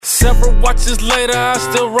never watch this later, I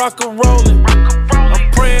still rock a rollin'.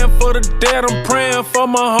 I'm praying for the dead, I'm praying for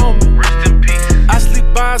my homie. Rest in peace. I sleep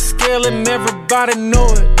by a scale and everybody know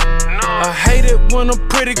it. I hate it when a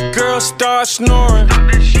pretty girl starts snoring.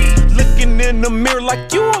 Looking in the mirror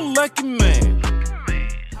like you a lucky man.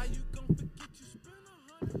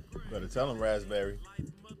 Better tell him, Raspberry.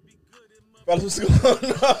 Fellas, what's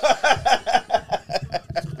going on?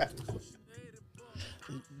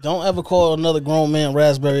 Don't ever call another grown man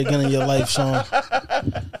Raspberry again in your life, Sean.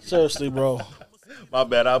 Seriously, bro. My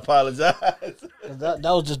bad, I apologize. That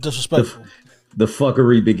was just disrespectful. The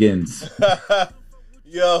fuckery begins.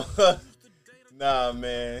 Yo, nah,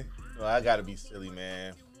 man. No, I gotta be silly,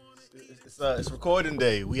 man. It's recording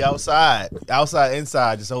day. We outside,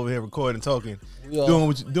 inside, just over here recording, talking, doing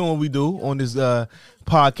what we do on this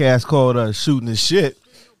podcast called Shooting the Shit.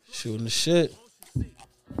 Shooting the shit.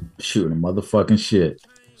 Shooting the motherfucking shit.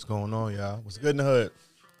 What's going on, y'all? What's good in the hood?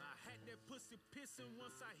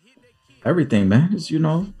 Everything, man. It's,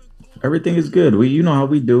 everything is good. You know how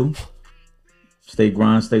we do. Stay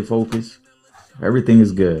grind, stay focused. Everything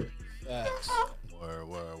is good. Facts.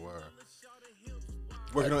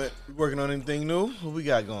 Word. Working on anything new? What we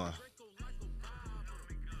got going?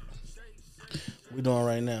 We doing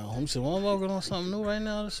right now. I'm saying, I'm working on something new right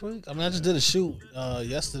now this week. I mean, I just did a shoot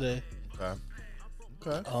yesterday.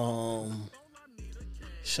 Okay.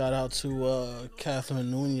 Shout out to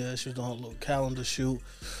Catherine Nunez. She was doing a little calendar shoot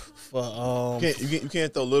for. You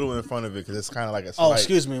can't throw little in front of it because it's kind of like a. Oh,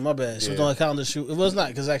 excuse me, my bad. She was doing a calendar shoot. It was not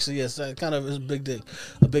because actually, yes, that kind of is a big thing.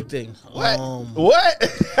 What?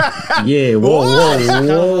 Yeah.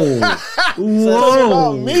 Whoa.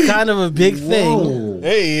 Kind of a big thing.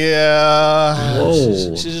 Hey, yeah.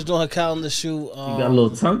 Whoa. She's just doing a calendar shoot. You got a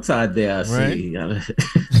little tongue tied there. I see.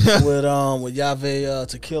 with Yave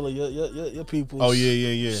Tequila, your people. Oh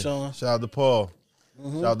yeah. Sean. Shout out to Paul.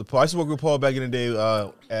 Shout out to Paul. I used to work with Paul back in the day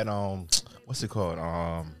at what's it called?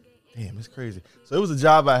 Damn, it's crazy. So it was a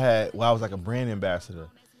job I had where I was like a brand ambassador,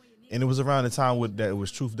 and it was around the time that it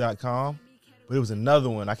was Truth.com, but it was another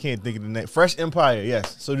one. I can't think of the name. Fresh Empire,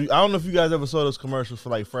 yes. So I don't know if you guys ever saw those commercials for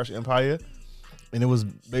like Fresh Empire, and it was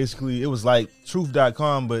like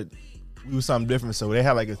Truth.com, but we was something different. So they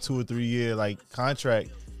had like a 2 or 3 year like contract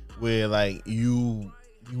where like you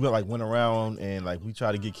went around and like we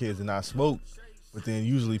try to get kids to not smoke, but then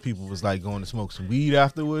usually people was like going to smoke some weed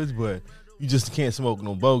afterwards, but you just can't smoke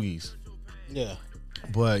no bogeys. Yeah.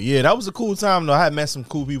 But yeah, that was a cool time though. I had met some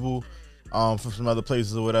cool people from some other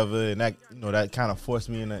places or whatever, and that that kind of forced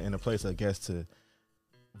me in a place, I guess, to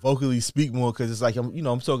vocally speak more, because it's like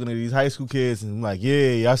I'm talking to these high school kids and I'm like,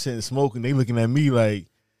 yeah, y'all shouldn't smoke, and they looking at me like,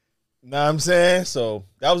 know what I'm saying? So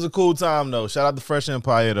that was a cool time though. Shout out to Fresh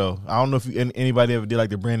Empire though. I don't know if anybody ever did like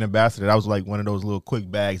the brand ambassador. That was like one of those little quick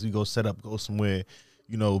bags. We go set up, go somewhere,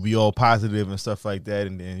 be all positive and stuff like that,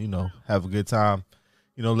 and then have a good time,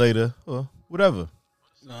 later or whatever.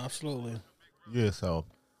 No, absolutely. Yeah. So.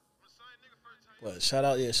 But shout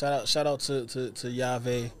out to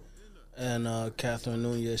Yave and Catherine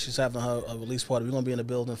Nunez. She's having her release party. We're gonna be in the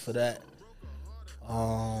building for that.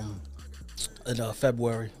 In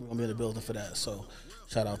February, we're gonna be in the building for that. So,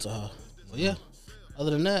 shout out to her. But yeah,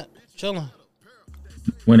 other than that, chilling.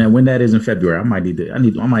 When that is in February, I might need to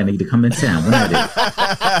come in town. When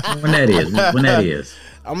that is.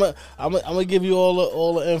 I'm gonna give you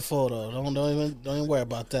all the info though. Don't even worry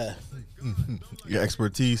about that. Your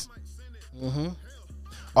expertise. Mm-hmm.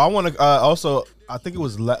 I want to also. I think it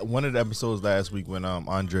was one of the episodes last week when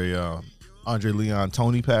Andre Leon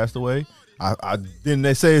Tony passed away. I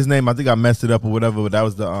didn't say his name. I think I messed it up or whatever. But that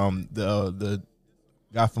was the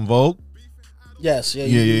guy from Vogue. Yes,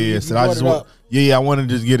 yeah. So I wanted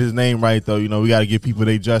to just get his name right though. We got to give people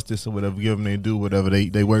their justice or whatever. Give them their due, whatever.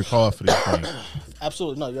 They work hard for this thing.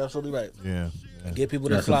 Absolutely, no, you're absolutely right. Yeah. Give people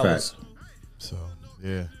their flowers. So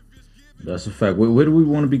yeah, that's a fact. Where do we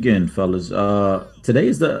want to begin, fellas? Today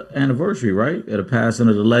is the anniversary, right, of the passing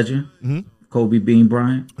of the legend, Kobe Bean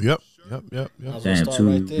Bryant. Yep. Damn,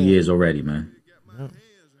 2 years already, man. Yep.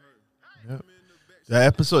 That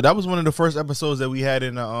episode, that was one of the first episodes that we had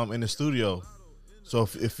in the studio. So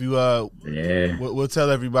if you we'll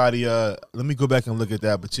tell everybody. Let me go back and look at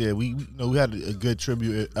that. But yeah, we had a good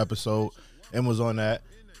tribute episode and was on that.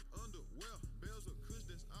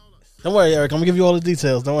 Don't worry, Eric. I'm gonna give you all the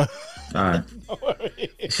details. Don't worry. All right,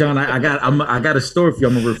 Sean. I got a story for you.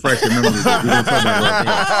 I'm gonna refresh your memory.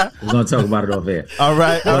 We're gonna talk about it off air. All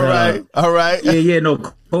right. Yeah. No,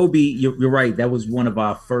 Kobe. You're right. That was one of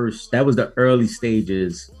our first. That was the early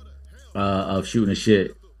stages of shooting the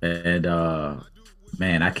shit. And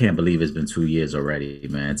man, I can't believe it's been 2 years already.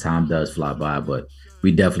 Man, time does fly by, but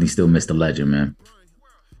we definitely still miss the legend, man.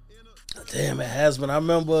 Damn, it has been. I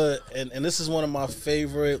remember, and this is one of my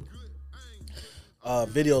favorite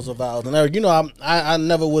videos of ours. And you know, I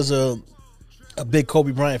never was a big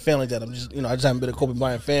Kobe Bryant fan like that. I'm just, you know, I just haven't been a Kobe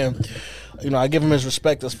Bryant fan. You know, I give him his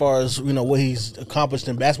respect as far as, you know, what he's accomplished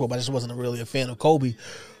in basketball, but I just wasn't really a fan of Kobe.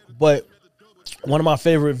 But one of my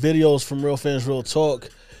favorite videos from Real Fans Real Talk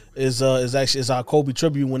is our Kobe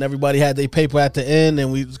tribute, when everybody had their paper at the end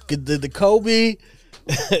and we did the Kobe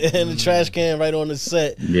and the trash can right on the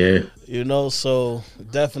set. Yeah. You know, so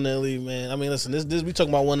definitely, man. I mean, listen, this we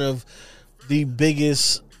talking about one of the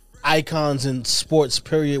biggest icons in sports,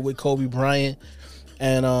 period, with Kobe Bryant,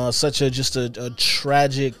 and such a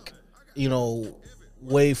tragic, you know,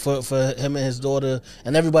 way for him and his daughter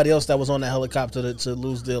and everybody else that was on that helicopter to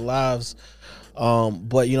lose their lives.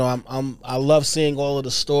 But you know, I love seeing all of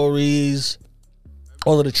the stories,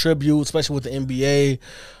 all of the tributes, especially with the NBA.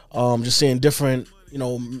 Just seeing different, you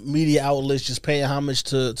know, media outlets just paying homage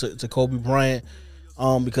to Kobe Bryant,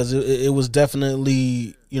 because it was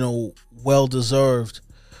definitely, you know, well deserved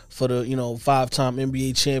for the, you know, 5-time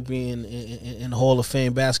NBA champion and Hall of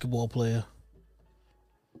Fame basketball player.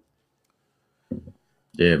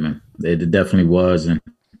 Yeah, man, it definitely was. And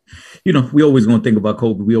you know, we always gonna think about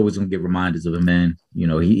Kobe. We always gonna get reminders of him, man. You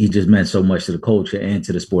know, he just meant so much to the culture and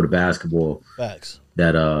to the sport of basketball. Facts.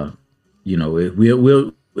 That you know,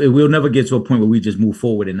 we'll never get to a point where we just move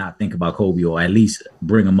forward and not think about Kobe, or at least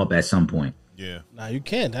bring him up at some point. Yeah. Now you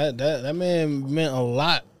can't. That man meant a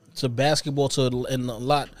lot to basketball, and a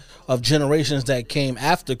lot of generations that came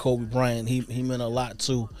after Kobe Bryant. He meant a lot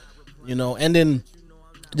too, you know. And then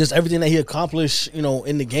just everything that he accomplished, you know,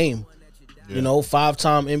 in the game. Yeah. You know,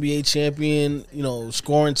 5-time NBA champion, you know,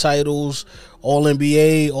 scoring titles, all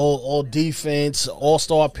NBA, all defense,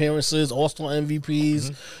 all-star appearances, all-star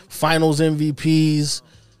MVPs, finals MVPs,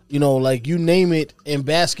 you know, like you name it in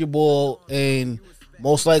basketball, and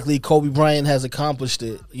most likely Kobe Bryant has accomplished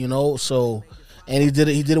it, you know. So, and he did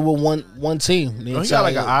it with one team. He got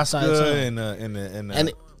like an Oscar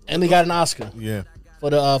and he got an Oscar. Yeah. For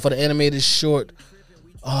the animated short.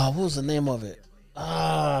 What was the name of it?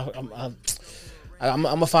 I'm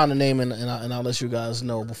gonna find the name and I'll let you guys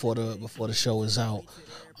know before the show is out.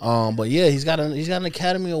 But yeah, he's got an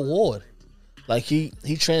Academy Award. Like he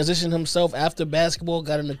transitioned himself after basketball,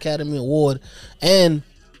 got an Academy Award, and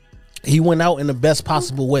he went out in the best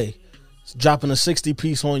possible way, dropping a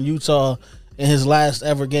 60-piece on Utah in his last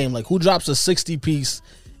ever game. Like, who drops a 60-piece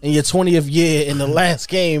in your 20th year in the last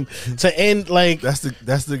game to end like? That's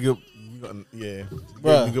the good. Yeah,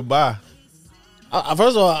 bruh. Goodbye.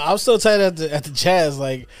 First of all, I'm still tight at the Jazz.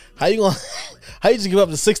 Like, how you just give up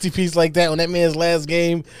the 60-piece like that on that man's last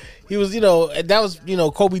game? He was, you know, that was, you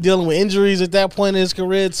know, Kobe dealing with injuries at that point in his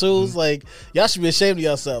career too. It's like, y'all should be ashamed of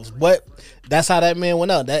yourselves. But that's how that man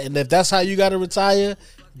went out. And if that's how you got to retire,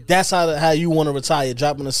 that's how you want to retire,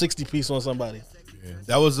 dropping a 60-piece on somebody. Yeah.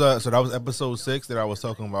 That was so that was episode 6 that I was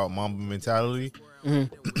talking about, Mamba mentality.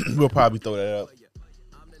 We'll probably throw that up.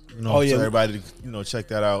 You know, so everybody, you know, check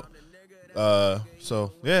that out.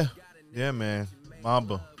 So yeah, man,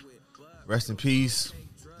 Mamba, rest in peace.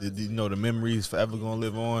 You know, the memories forever gonna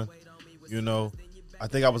live on. You know, I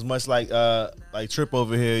think I was much like Trip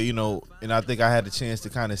over here. You know, and I think I had the chance to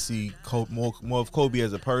kind of see more of Kobe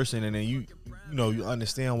as a person, and then you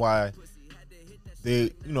understand why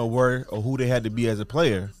they, you know, were or who they had to be as a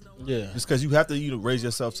player. Yeah, just because you have to, you know, raise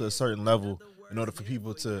yourself to a certain level in order for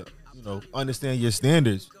people to, you know, understand your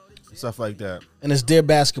standards. Stuff like that. And it's Dear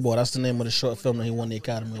Basketball. That's the name of the short film that he won the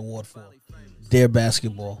Academy Award for. Dear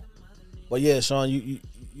Basketball. But yeah, Sean,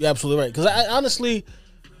 you're absolutely right. Because I honestly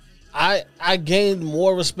gained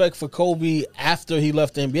more respect for Kobe after he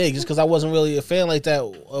left the NBA, just because I wasn't really a fan like that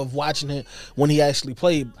of watching him when he actually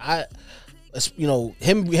played. You know,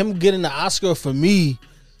 him getting the Oscar for me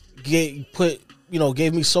gave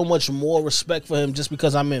me so much more respect for him, just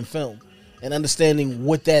because I'm in film and understanding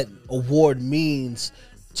what that award means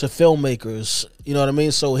to filmmakers, you know what I mean?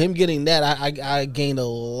 So him getting that, I gained a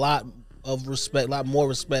lot of respect, a lot more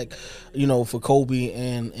respect, you know, for Kobe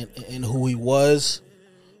and who he was.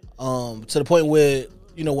 To the point where,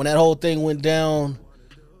 you know, when that whole thing went down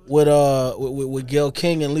with Gayle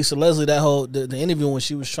King and Lisa Leslie, that whole the interview when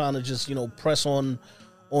she was trying to just, you know, press on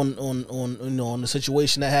the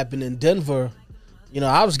situation that happened in Denver, you know,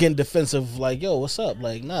 I was getting defensive, like, yo, what's up?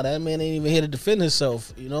 Like, nah, that man ain't even here to defend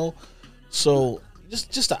himself, you know? So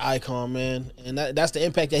Just an icon, man, and that's the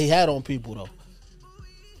impact that he had on people, though.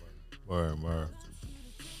 Word.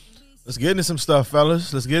 Let's get into some stuff,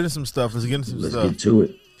 fellas. Let's get into stuff. Let's get to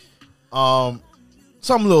it.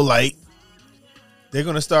 Something a little light. They're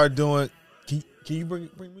gonna start doing. Can you bring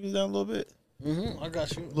me down a little bit? I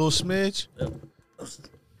got you. A little smidge. Yep.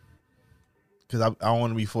 because I don't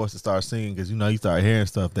want to be forced to start singing because you start hearing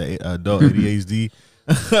stuff that adult ADHD.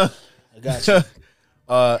 I got you.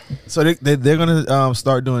 So they're gonna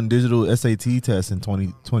start doing digital SAT tests in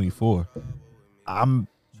 2024. I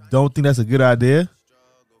don't think that's a good idea.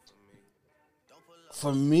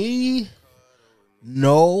 For me,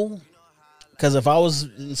 no, because if I was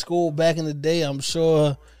in school back in the day, I'm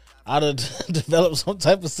sure I'd have developed some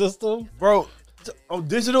type of system, Bro,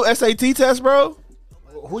 digital SAT test, bro.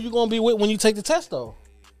 Who you gonna be with when you take the test, though?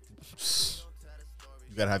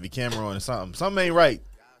 You gotta have your camera on or something. Something ain't right.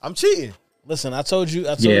 I'm cheating. Listen, I told you. Go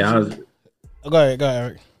ahead,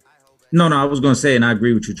 Eric. No, I was gonna say, and I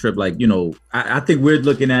agree with you, Trip. Like, I think we're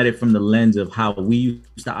looking at it from the lens of how we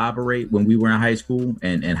used to operate when we were in high school,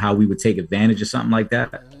 and how we would take advantage of something like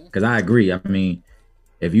that. Because I agree. I mean,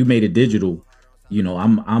 if you made it digital,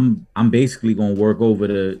 I'm basically gonna work over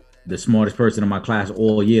the smartest person in my class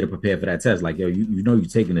all year to prepare for that test. Like, yo, you're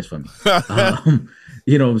taking this from me.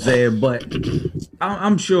 You know what I'm saying? But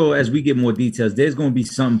I'm sure as we get more details, there's going to be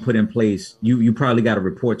something put in place. You probably got to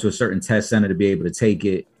report to a certain test center to be able to take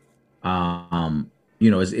it.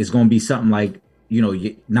 It's going to be something like,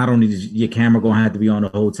 not only is your camera going to have to be on the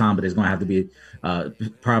whole time, but there's going to have to be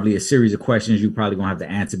probably a series of questions you probably going to have to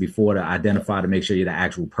answer before to identify to make sure you're the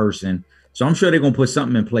actual person. So I'm sure they're going to put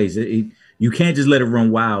something in place. You can't just let it run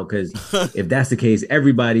wild, because if that's the case,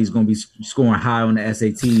 everybody's going to be scoring high on the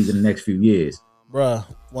SATs in the next few years. Bruh,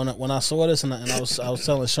 when I saw this and I was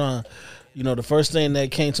telling Sean, the first thing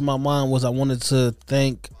that came to my mind was I wanted to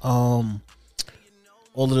thank all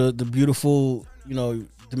of the beautiful,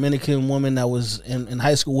 Dominican women that was in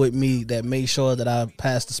high school with me that made sure that I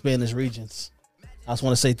passed the Spanish Regents. I just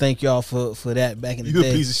want to say thank y'all for that back in the day. You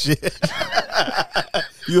a piece of shit.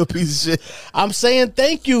 You a piece of shit. I'm saying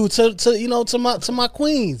thank you to my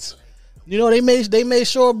queens. They made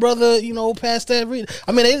sure brother, passed that region.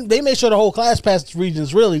 I mean, they made sure the whole class passed the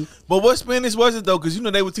Regents, really. But what Spanish was it though? Because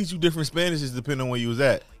they would teach you different Spanishes depending on where you was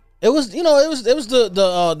at. It was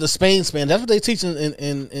the Spain Spanish. That's what they teach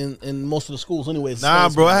in most of the schools, anyways. Nah,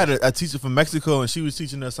 Spain bro, Spanish. I had a teacher from Mexico and she was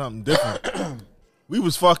teaching us something different. We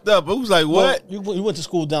was fucked up. It was like, what? Well, you went to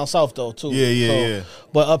school down south though too. Yeah.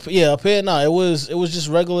 But up here, no, it was just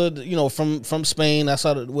regular. From Spain. That's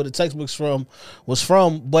where the textbooks was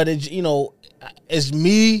from. But it's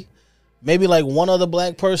me, maybe like one other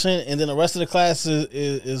black person, and then the rest of the class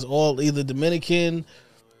is all either Dominican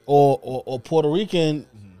or Puerto Rican.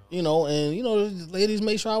 And the ladies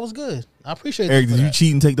made sure I was good. I appreciate it. Eric, did you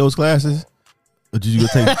cheat and take those classes, or did you go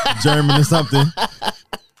take German or something?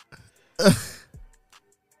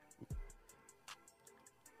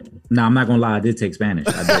 No, I'm not gonna lie. I did take Spanish.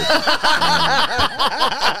 I did.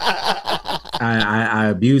 I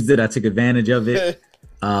abused it. I took advantage of it.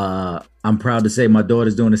 I'm proud to say my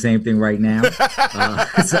daughter's doing the same thing right now.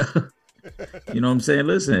 So, you know what I'm saying?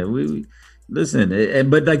 Listen,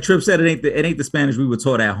 but like Tripp said, it ain't the Spanish we were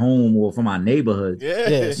taught at home or from our neighborhood.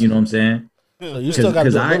 Yes. You know what I'm saying? So you still got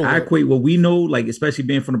to do a little I bit. equate what we know, like especially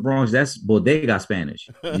being from the Bronx, that's bodega Spanish.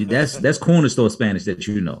 That's corner store Spanish that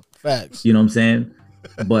you know. Facts. You know what I'm saying?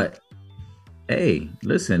 But hey,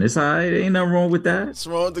 listen, it's all right. Ain't nothing wrong with that. What's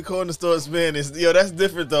wrong with the corner store Spanish? Yo, that's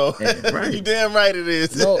different though. Yeah, right. You damn right it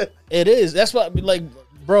is. No, it is. That's what, like,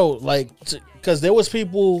 bro, like, because there was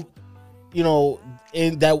people,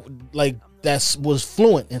 in that was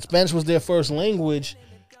fluent and Spanish was their first language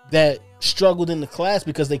that struggled in the class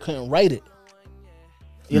because they couldn't write it.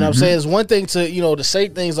 You know what I'm saying? It's one thing to, to say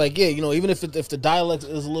things like, even if the dialect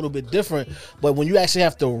is a little bit different, but when you actually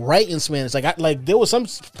have to write in Spanish, like there were some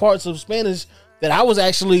parts of Spanish that I was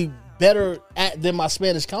actually better at than my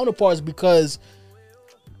Spanish counterparts because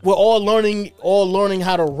we're all learning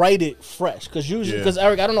how to write it fresh. Because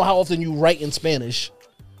Eric, I don't know how often you write in Spanish.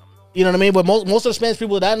 You know what I mean? But most of the Spanish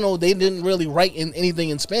people that I know, they didn't really write in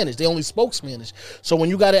anything in Spanish. They only spoke Spanish. So when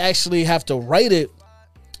you got to actually have to write it,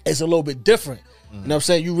 it's a little bit different. You know what I'm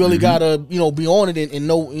saying? You really gotta, be on it and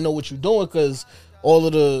know what you're doing, because all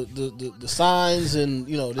of the signs and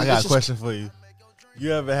I got a question for you.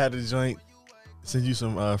 You ever had a joint send you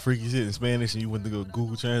some freaky shit in Spanish and you went to go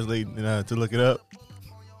Google Translate and to look it up?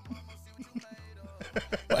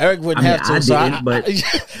 Well, Eric wouldn't have to. But you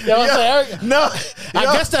know what I'm saying? Eric, No, I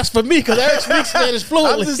guess that's for me because Eric speaks Spanish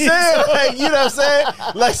fluently. I'm just saying, like, you know what I'm saying?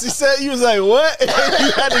 Like she said, you was like, what? You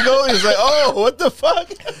had to go and it's like, oh, what the fuck?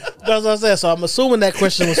 That's what I'm saying. So I'm assuming that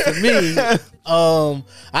question was for me. I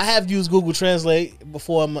have used Google Translate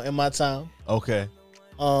before in my time. Okay.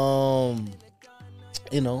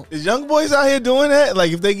 Is young boys out here doing that?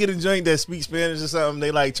 Like, if they get a joint that speaks Spanish or something,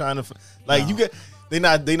 they like trying to, like, you get. They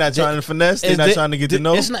not trying to finesse. They're not trying to get to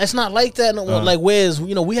know. It's not like that. No. Like, whereas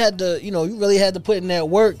we had to, you really had to put in that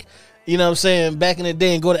work, You know what I'm saying? Back in the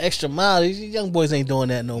day and go the extra mile. These young boys ain't doing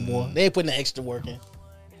that no more. They ain't putting the extra work in.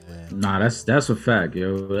 Nah, that's a fact,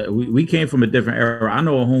 yo. We came from a different era. I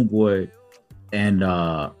know a homeboy, and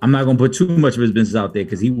I'm not gonna put too much of his business out there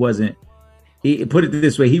because he wasn't. He put it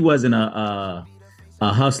this way: he wasn't a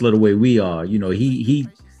hustler the way we are. You know, he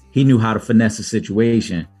knew how to finesse a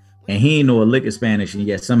situation, and he ain't know a lick of Spanish, and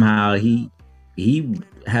yet somehow he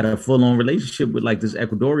had a full-on relationship with like this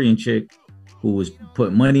Ecuadorian chick who was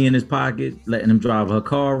putting money in his pocket, letting him drive her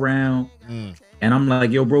car around. And I'm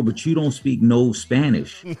like, yo, bro, but you don't speak no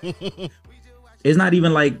Spanish. It's not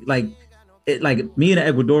even like me and the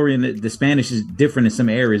Ecuadorian, the Spanish is different in some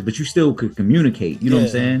areas, but you still could communicate. You know what I'm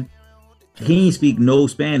saying? He ain't speak no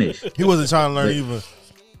Spanish. He wasn't trying to learn either.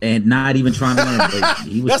 And not even trying to learn. Like,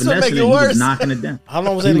 he was finessing it. He was knocking it down. How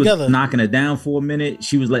long was they together? Knocking it down for a minute.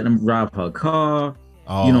 She was letting him drive her car.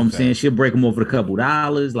 Oh, you know what I'm saying? She'll break him over a couple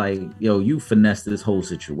dollars. Like, yo, you finessed this whole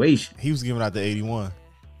situation. He was giving out the 81.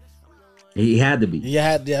 He had to be.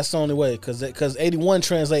 Yeah, that's the only way. Because 81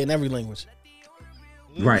 translate in every language.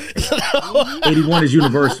 Right. 81 is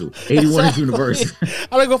universal. 81 is universal.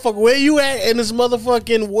 I don't go fuck where you at in this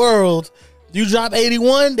motherfucking world. You drop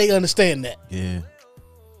 81, they understand that. Yeah.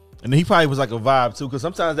 And he probably was like a vibe too, because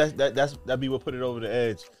sometimes that be what put it over the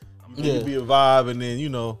edge. It could be a vibe, and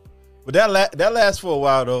then but that lasts for a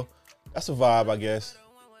while though. That's a vibe, I guess.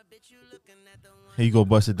 Here you go,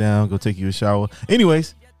 bust it down, go take you a shower.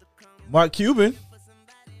 Anyways, Mark Cuban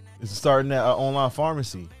is starting that online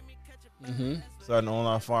pharmacy. Starting an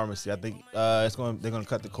online pharmacy. I think they're gonna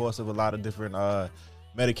cut the cost of a lot of different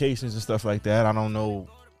medications and stuff like that. I don't know.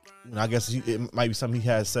 I guess it might be something he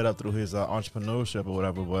has set up through his entrepreneurship or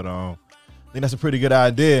whatever. But I think that's a pretty good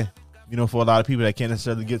idea. For a lot of people that can't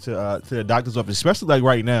necessarily get to the doctor's office, especially like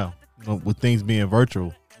right now, with things being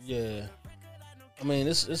virtual. Yeah, I mean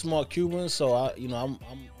it's Mark Cuban, so I'm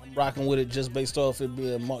rocking with it just based off it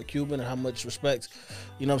being Mark Cuban and how much respect,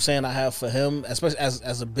 what I'm saying, I have for him, especially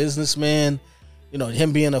as a businessman.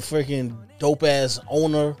 Him being a freaking dope ass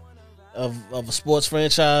owner of a sports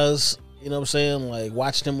franchise. You know what I'm saying? Like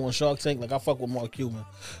watching him on Shark Tank, like I fuck with Mark Cuban.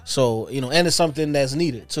 So and it's something that's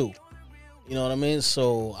needed too. You know what I mean?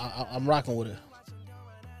 So I'm rocking with it.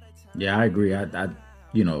 Yeah, I agree. I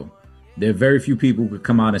there are very few people who could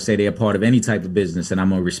come out and say they're a part of any type of business, and I'm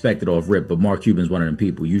gonna respect it off rip. But Mark Cuban's one of them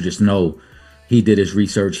people. You just know he did his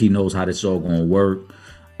research. He knows how this is all gonna work.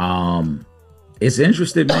 It's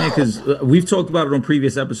interesting, man, because we've talked about it on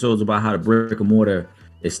previous episodes about how the brick and mortar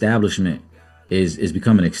establishment is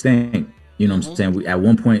becoming extinct. You know what I'm saying? At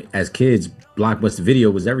one point as kids, Blockbuster Video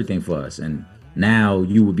was everything for us, and now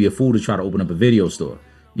you would be a fool to try to open up a video store.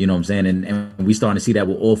 You know what I'm saying? And we starting to see that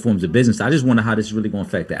with all forms of business. I just wonder how this is really going to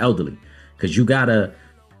affect the elderly, because you got a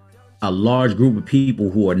large group of people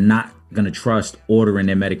who are not going to trust ordering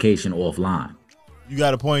their medication offline. You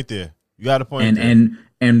got a point there.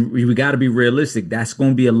 And we got to be realistic. That's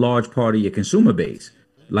going to be a large part of your consumer base.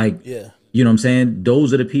 Like, you know what I'm saying?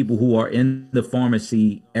 Those are the people who are in the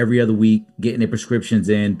pharmacy every other week, getting their prescriptions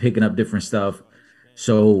in, picking up different stuff.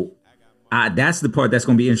 So that's the part that's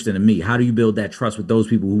going to be interesting to me. How do you build that trust with those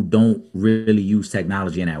people who don't really use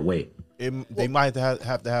technology in that way? They might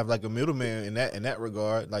have to have like a middleman in that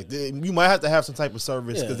regard. Like you might have to have some type of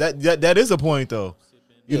service, because that is a point though.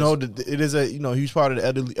 It is a huge part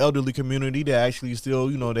of the elderly community that actually still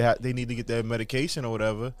they need to get their medication or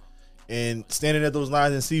whatever. And standing at those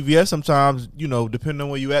lines in CVS sometimes, depending on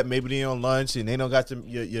where you at, maybe they on lunch and they don't got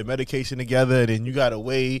your medication together, and then you got to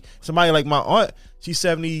wait. Somebody like my aunt, she's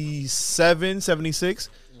 77, 76.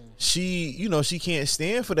 She can't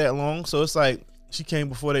stand for that long. So it's like she came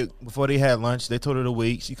before they had lunch. They told her to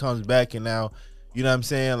wait. She comes back, and now, you know what I'm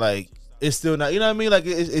saying? Like, it's still not, you know what I mean? Like,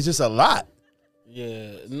 it's just a lot.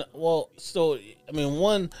 Yeah. Well, so,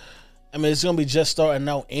 it's going to be just starting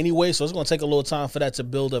out anyway, so it's going to take a little time for that to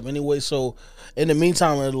build up anyway. So, in the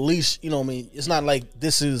meantime, at least, it's not like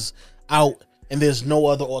this is out and there's no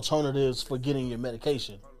other alternatives for getting your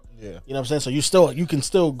medication. Yeah. You know what I'm saying? So, you can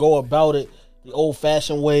still go about it the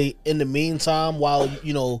old-fashioned way in the meantime while,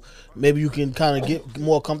 maybe you can kind of get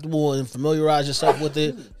more comfortable and familiarize yourself with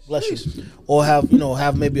it. Bless you. Or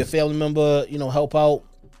have maybe a family member, help out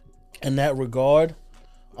in that regard.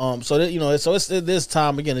 So it's this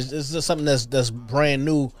time again. It's just something that's brand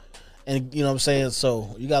new, and you know what I'm saying.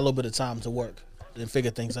 So you got a little bit of time to work and figure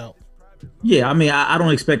things out. Yeah, I mean, I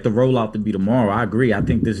don't expect the rollout to be tomorrow. I agree. I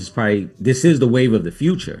think this is the wave of the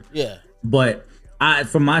future. Yeah. But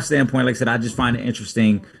from my standpoint, like I said, I just find it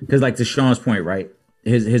interesting because, like to Sean's point, right?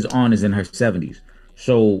 His aunt is in her 70s,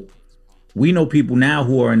 so we know people now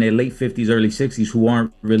who are in their late 50s, early 60s who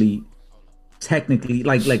aren't really technically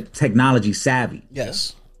like technology savvy.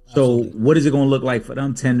 Yes. So Absolutely. what is it going to look like for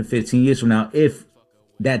them 10 to 15 years from now if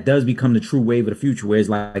that does become the true wave of the future, where it's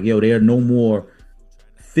like, yo, there are no more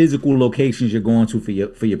physical locations you're going to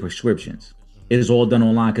for your prescriptions. It is all done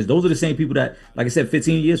online, because those are the same people that, like I said,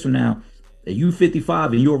 15 years from now, you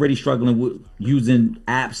 55 and you're already struggling with using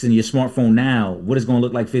apps in your smartphone now. What is it going to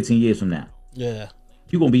look like 15 years from now? Yeah.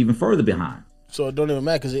 You're going to be even further behind. So it don't even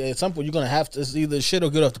matter, because at some point you're gonna have to. It's either shit or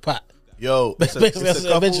get off the pot. Yo, Basically, it's a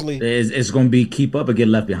couple, eventually. It's going to be keep up or get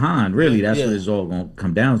left behind. Really, that's Yeah. what it's all going to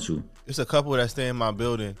come down to. it's a couple that stay in my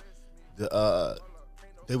building. They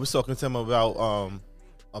was talking to him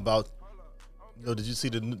about did you see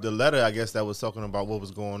the letter, I guess, that was talking about what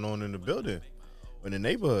was going on in the building, in the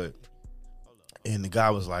neighborhood? And the guy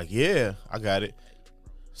was like, yeah, I got it.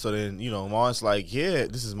 So then, Mom's like, yeah,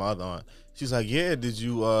 this is my other aunt. She's like, yeah, did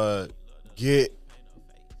you look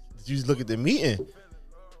at the meeting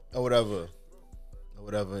or whatever?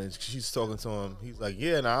 And she's talking to him. He's like,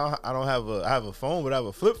 yeah, now I don't have I have a phone, but I have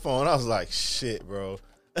a flip phone. I was like, shit, bro.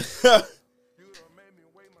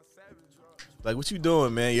 Like, what you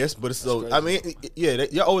doing, man? Yes, but it's so. I mean, yeah,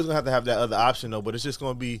 you're always gonna have that other option though. But it's just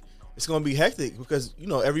gonna be hectic, because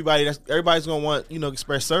everybody's gonna want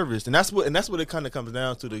express service, and that's what it kind of comes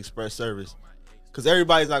down to, the express service. Because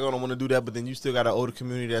everybody's not gonna want to do that, but then you still got an older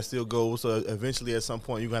community that still goes. So eventually, at some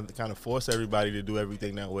point, you're gonna have to kind of force everybody to do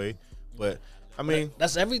everything that way. But I mean,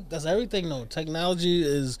 that's everything though. Technology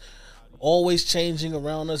is always changing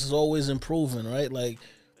around us. Is always improving, right? Like,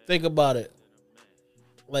 think about it.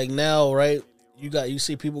 Like now, right? You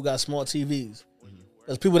see people got smart TVs.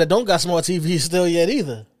 There's people that don't got smart TVs still yet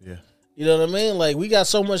either. yeah. You know what I mean? Like, we got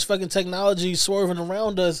so much fucking technology swerving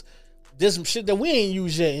around us. There's some shit that we ain't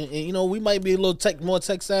used yet. And we might be a little more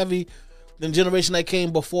tech savvy than the generation that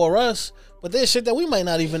came before us. But there's shit that we might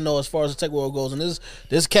not even know as far as the tech world goes. And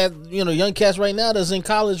there's cat, young cats right now that's in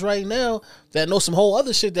college right now that know some whole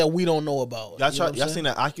other shit that we don't know about. Y'all seen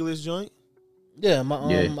that Oculus joint? Yeah,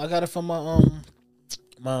 I got it from my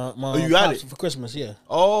you got pops it for Christmas. Yeah.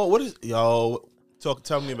 Oh, what is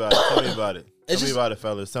tell me about it. Tell me about it. Tell me about it,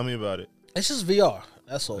 fellas. Tell me about it. It's just VR.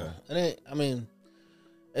 That's all. Okay. It ain't. I mean,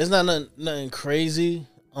 it's not nothing crazy.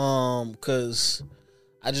 Cause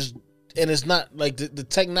it's not like the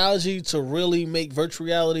technology to really make virtual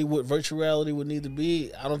reality what virtual reality would need to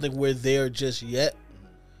be. I don't think we're there just yet.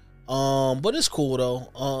 But it's cool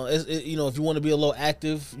though. If you want to be a little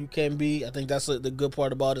active, you can be. I think that's the good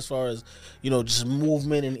part about it, as far as just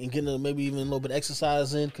movement and getting maybe even a little bit of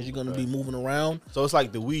exercise in, because you're gonna be moving around. So it's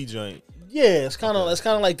like the Wii joint. Yeah, it's kind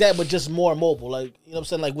of like that, but just more mobile. Like, what I'm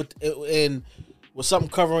saying, like with something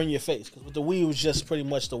covering your face. Because with the Wii, it was just pretty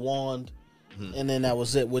much the wand, and then that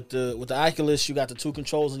was it. With the Oculus, you got the two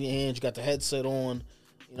controls in your hands, you got the headset on.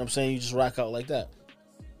 You know what I'm saying? You just rock out like that.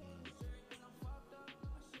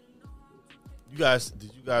 Did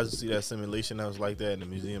you guys see that simulation that was like that in the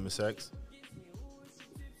Museum of Sex?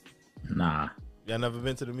 Nah. Y'all never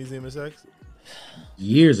been to the Museum of Sex?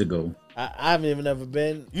 Years ago. I haven't even ever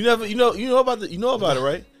been. You know about it,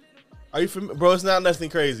 right? Are you familiar? Bro, it's not nothing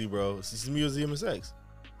crazy, bro. It's just a Museum of Sex.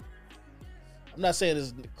 I'm not saying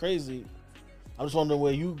it's crazy. I'm just wondering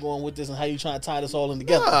where you going with this and how you trying to tie this all in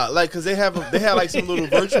together. Nah, like, cause they had like some little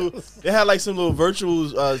virtual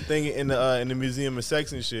thing in the Museum of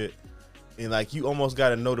Sex and shit. And like, you almost got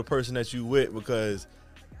to know the person that you with, because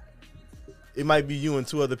it might be you and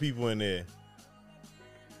two other people in there.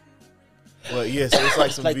 Well, yeah, so it's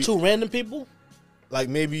like some like two random people. Like,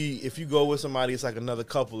 maybe if you go with somebody, it's like another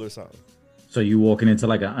couple or something. So you walking into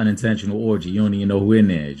like an unintentional orgy. You don't even know who in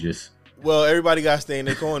there. Well, everybody got to stay in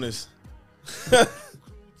their corners.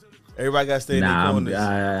 Everybody got to stay in their corners.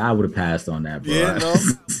 I would have passed on that, bro. Yeah, no.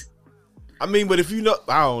 I mean, but if you know,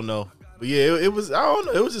 I don't know. But yeah, it was. I don't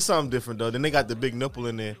know. It was just something different though. Then they got the big nipple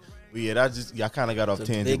in there. But yeah, I kind of got off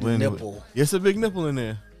tangent. Big nipple. Yeah, it's a big nipple in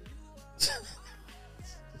there.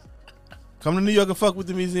 Come to New York and fuck with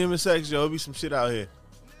the Museum of Sex, yo. There'll be some shit out here.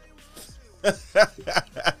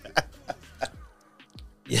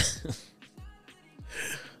 Yeah.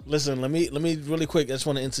 Listen, let me really quick. I just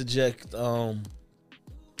want to interject. For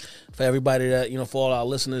everybody that for all our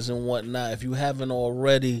listeners and whatnot, if you haven't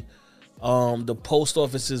already. The post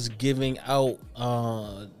office is giving out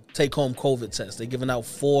take-home COVID tests. They're giving out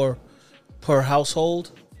 4 per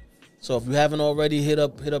household. So if you haven't already, hit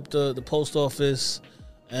up the post office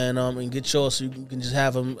and get yours, so you can just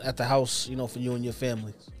have them at the house, for you and your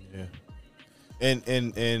families. Yeah. And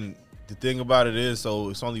the thing about it is, so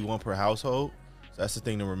it's only 1 per household. So that's the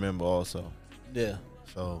thing to remember also. Yeah.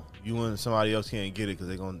 So you and somebody else can't get it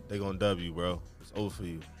because they're gonna dub you, bro. It's over for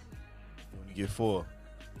you. You get 4.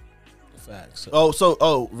 Facts.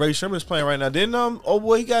 Oh, Ray Sherman's playing right now. Didn't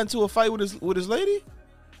he got into a fight with his lady?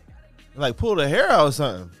 like pull the hair out or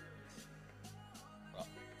something.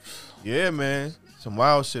 Yeah, man, some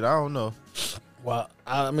wild shit. I don't know. Well,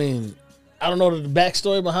 I mean, I don't know the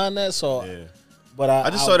backstory behind that, so. Yeah. But I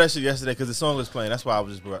just saw that shit yesterday because the song was playing. That's why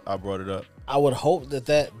I brought it up. I would hope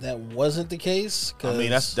that wasn't the case. I mean,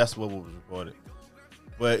 that's what was reported.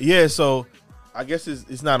 But yeah, so I guess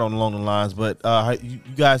it's not along the lines. But you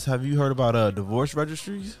guys, have you heard about divorce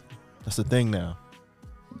registries? That's the thing now.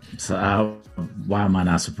 So why am I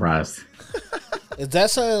not surprised? Is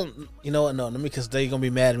that something? You know what? No, let me, because they're gonna be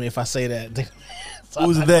mad at me if I say that. So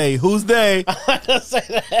Who's they? Who's they? I'm not gonna say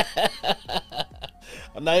that.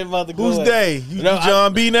 I'm not even about to go. Who's they? You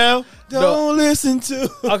John B now? Don't listen to.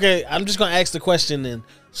 Okay, I'm just gonna ask the question then.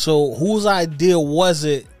 So, whose idea was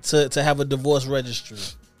it to have a divorce registry?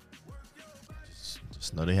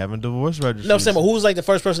 Just know they having divorce registries. No, I'm saying, but who's like the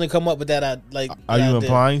first person to come up with that? Like, are you idea?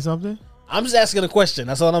 implying something? I'm just asking a question.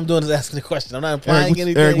 That's all I'm doing is asking a question. I'm not implying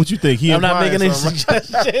anything. Eric, what you think? I'm not making any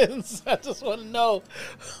suggestions. I just want to know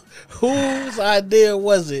whose idea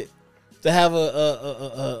was it to have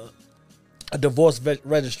a divorce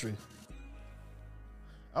registry.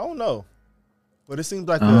 I don't know, but it seems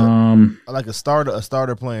like a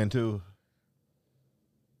starter plan too.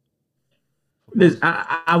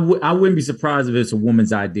 I wouldn't be surprised if it's a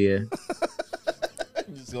woman's idea.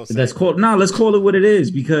 Let's call it what it is,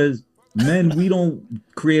 because men, we don't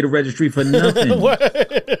create a registry for nothing.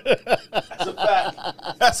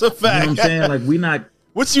 That's a fact. You know what I'm saying? Like, we not.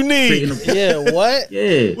 What you need? Yeah, what?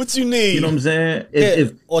 Yeah. What you need? You know what I'm saying?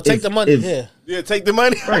 Take the money. Yeah, take the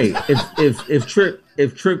money. Right.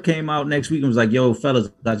 If Trip came out next week and was like, "Yo, fellas,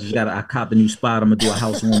 I copped a new spot. I'm gonna do a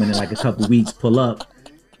housewarming in like a couple weeks. Pull up."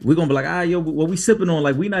 We're gonna be like, yo, what we sipping on?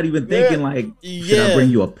 Like, we not even thinking like, should I bring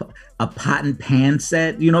you a pot and pan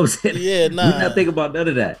set? You know what I'm saying? Yeah, nah. We not thinking about none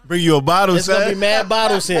of that. Bring you a bottle it's set. It's gonna be mad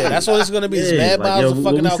bottles here. That's what it's gonna be. It's mad bottles of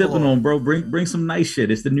fucking what alcohol. Sipping on, bro? Bring some nice shit.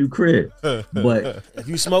 It's the new crib. But if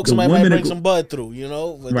you smoke, somebody might bring some bud through. You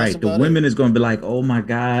know, but right? The women is gonna be like, oh my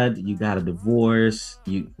god, you got a divorce.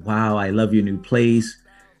 Wow, I love your new place.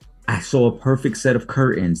 I saw a perfect set of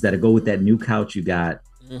curtains that'll go with that new couch you got.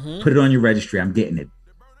 Mm-hmm. Put it on your registry. I'm getting it.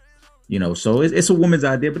 You know, so it's a woman's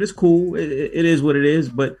idea, but it's cool. It is what it is.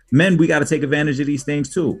 But men, we got to take advantage of these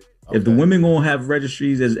things too. Okay. If the women gonna have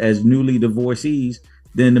registries as newly divorcees,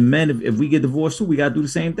 then the men, if we get divorced too, we got to do the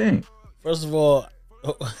same thing. First of all,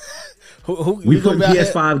 we put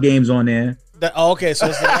PS5 games on there. Okay, so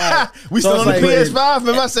it's like, we still on the PS5.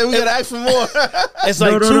 Remember, I said we gotta ask for more. It's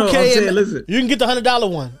like 2K. Saying, listen, you can get the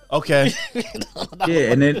 $100 one. Okay.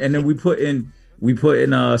 Yeah, and then we put in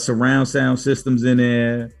surround sound systems in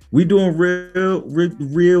there. We doing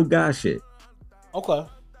real guy shit. Okay.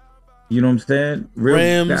 You know what I'm saying? Real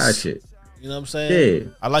Rims, guy shit. You know what I'm saying? Yeah.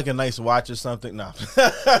 I like a nice watch or something. Nah.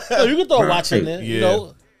 No, you can throw a watch in there. Yeah. You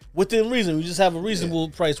know, within reason. We just have a reasonable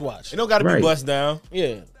price watch. It don't got to be bust down. Yeah.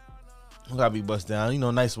 It don't got to be bust down. You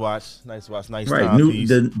know, nice watch, nice right. timepiece.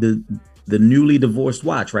 The newly divorced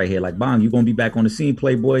watch right here. Like, Bong, you're going to be back on the scene,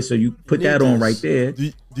 Playboy, so you put that on right there.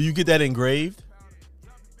 Do you get that engraved?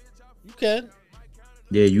 You can.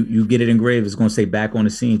 Yeah, you get it engraved. It's going to say back on the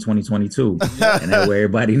scene 2022. And that way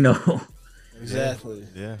everybody know. Exactly.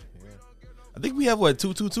 Yeah. I think we have,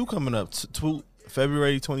 222 coming up.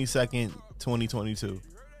 February 22nd, 2022.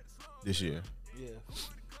 This year. Yeah.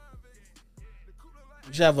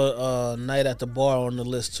 We should have a night at the bar on the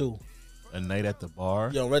list, too. A night at the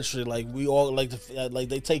bar? Yo, registry, like, we all, like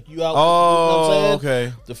they take you out. Oh, you know what I'm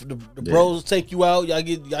saying? okay. The bros take you out. Y'all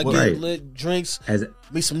get lit, drinks,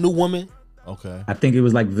 meet some new women. Okay. I think it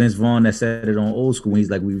was like Vince Vaughn that said it on Old School. He's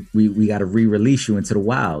like, we got to re-release you into the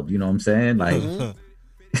wild. You know what I'm saying? Like,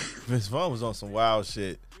 Vince Vaughn was on some wild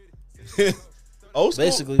shit. Old School,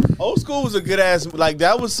 basically. Old School was a good ass. Like,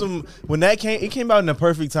 that was some, when that came, it came out in the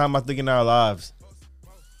perfect time, I think, in our lives.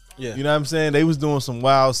 Yeah. You know what I'm saying? They was doing some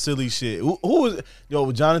wild, silly shit. Who was,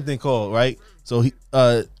 Jonathan called, right? So he,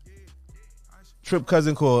 Trip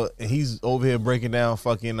cousin called, and he's over here breaking down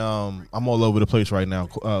fucking, I'm all over the place right now.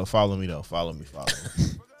 Follow me though. Follow me.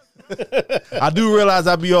 I do realize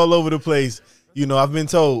I be all over the place. You know, I've been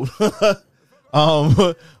told.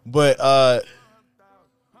 But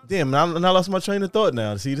damn, I lost my train of thought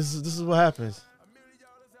now. See, this is what happens.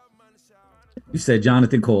 You said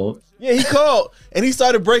Jonathan called. Yeah, he called and he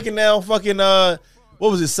started breaking down fucking what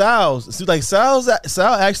was it, Sal's? So like Sal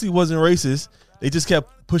actually wasn't racist. They just kept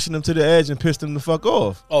pushing him to the edge and pissed him the fuck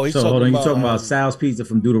off. Oh, he's so hold on, you talking about Sal's Pizza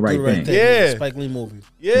from Do the Right Thing? Yeah, Spike Lee movie.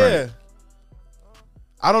 Yeah, right.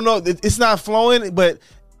 I don't know. It's not flowing, but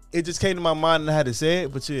it just came to my mind and I had to say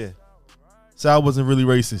it. But yeah, Sal wasn't really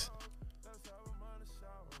racist.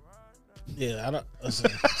 Yeah, I don't. Listen.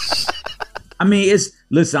 I mean,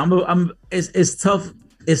 it's tough.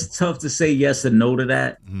 It's tough to say yes and no to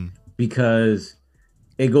that because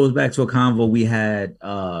it goes back to a convo we had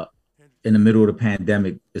in the middle of the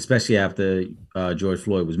pandemic, especially after George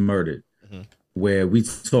Floyd was murdered, where we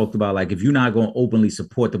talked about like if you're not going to openly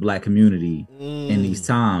support the Black community in these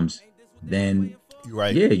times, then you're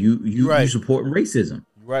right. Yeah, you support racism.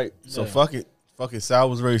 Right. So fuck it. Fuck it. Sal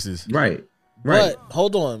was racist. Right. But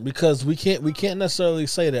hold on, because we can't necessarily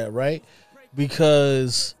say that, right?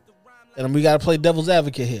 Because, and we got to play devil's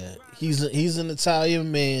advocate here. He's an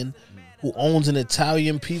Italian man who owns an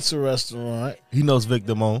Italian pizza restaurant. He knows Vic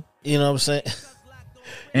Damone. You know what I'm saying?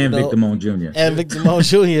 And Vic Damone Jr. And Vic Damone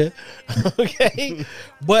Jr. Okay.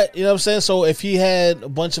 But, you know what I'm saying? So if he had a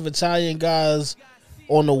bunch of Italian guys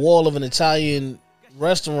on the wall of an Italian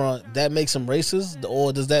restaurant, that makes him racist?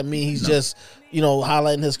 Or does that mean he's just,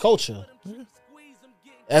 highlighting his culture?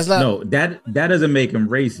 That's not. No, that doesn't make him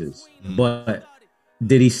racist. But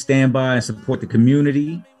did he stand by and support the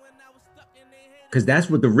community? Because that's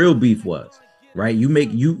what the real beef was, right? You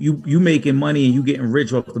making money and you getting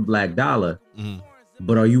rich off the black dollar,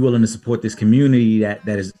 but are you willing to support this community that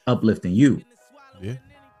is uplifting you?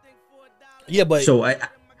 Yeah, but so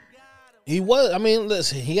he was. I mean,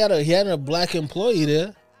 listen, he had a black employee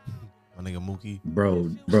there. My nigga Mookie,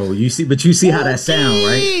 bro. You see how that sound,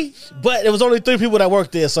 right? But it was only 3 people that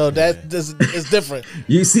worked there, so that is different.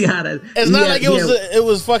 You see how that? It's not like it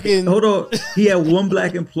was fucking. Hold on, he had one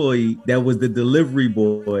black employee that was the delivery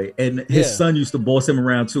boy, and his son used to boss him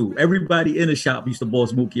around too. Everybody in the shop used to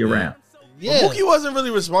boss Mookie around. Yeah, but Mookie wasn't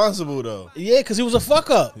really responsible though. Yeah, because he was a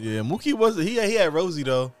fuck up. Yeah, Mookie wasn't. He had Rosie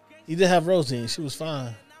though. He did have Rosie, and she was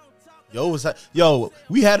fine. Yo,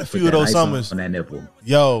 we had a few of those summers on that nipple.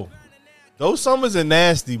 Yo. Those summers are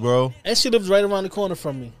nasty, bro. And she lives right around the corner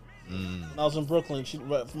from me. When I was in Brooklyn,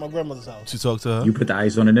 right from my grandmother's house. You talked to her? You put the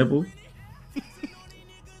ice on the nipple?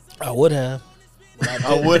 I would have.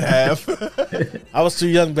 I would have. I was too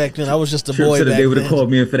young back then. I was just a boy back then. They would have called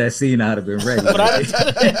me in for that scene. I'd have been ready.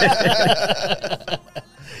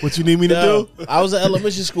 What you need me to do? I was in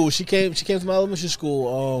elementary school. She came to my elementary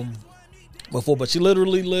school before, but she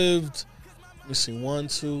literally lived, let me see, 1,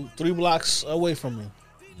 2, 3 blocks away from me.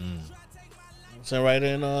 So right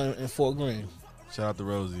in Fort Greene. Shout out to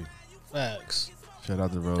Rosie. Facts. Shout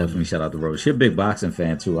out to Rosie. Definitely shout out to Rosie. She a big boxing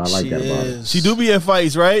fan too. I like that about her. She do be in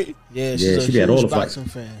fights, right? Yeah, she be at all the fights.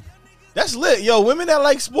 Fan. That's lit. Yo, women that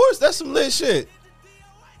like sports, that's some lit shit.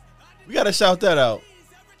 We gotta shout that out.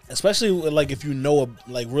 Especially like if you know,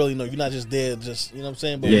 like really know, you're not just there, just, you know what I'm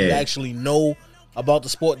saying? But you actually know about the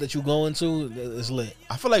sport that you go into, it's lit.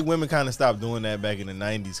 I feel like women kind of stopped doing that back in the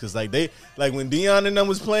 90s because like when Deion and them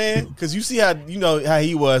was playing, because you see how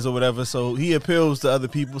he was or whatever, so he appeals to other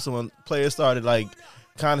people. So when players started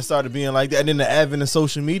being like that, and then the advent of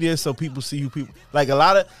social media, so people see who people like. A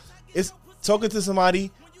lot of it's talking to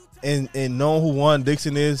somebody and knowing who Juan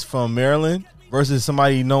Dixon is from Maryland versus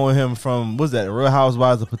somebody knowing him from what's that, Real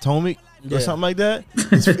Housewives of Potomac or something like that.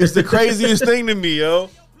 It's the craziest thing to me, yo.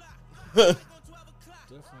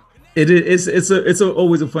 It's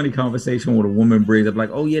always a funny conversation when a woman brings up like,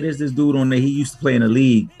 oh yeah, there's this dude on there, he used to play in the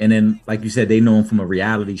league, and then like you said, they know him from a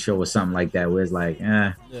reality show or something like that, where it's like,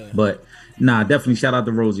 But nah, definitely shout out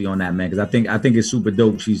to Rosie on that, man, because I think it's super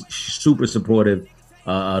dope. She's super supportive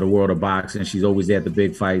of the world of boxing. She's always there at the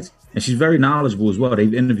big fights, and she's very knowledgeable as well.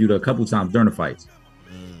 They've interviewed her a couple times during the fights.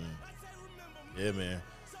 Yeah, man.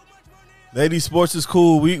 Lady Sports is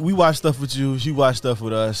cool. We watch stuff with you. She watch stuff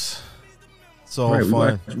with us. It's all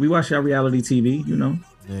fun. We watch our reality TV, you know.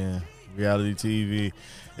 Yeah, reality TV.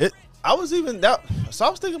 I was thinking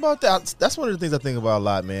about that. That's one of the things I think about a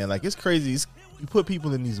lot, man. Like, it's crazy. You put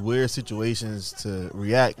people in these weird situations to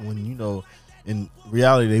react when, in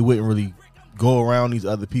reality, they wouldn't really go around these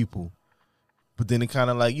other people. But then it kind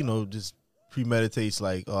of like, just premeditates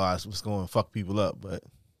like, oh, I was going to fuck people up. But,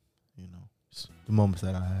 it's the moments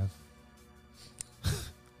that I have.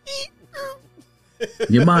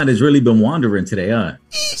 Your mind has really been wandering today, huh?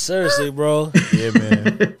 Seriously, bro. Yeah,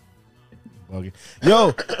 man.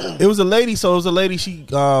 Yo, it was a lady. She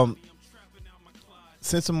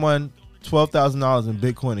sent someone $12,000 in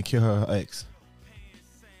Bitcoin to kill her ex.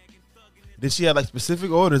 Then she had like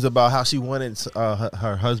specific orders about how she wanted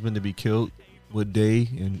her husband to be killed with day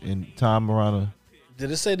and time around her.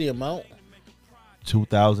 Did it say the amount?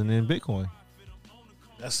 2,000 in Bitcoin.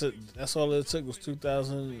 That's it. That's all it took was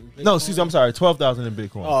 2,000. No, I'm sorry, 12,000 in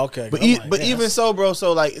Bitcoin. Oh, okay. But even so, bro.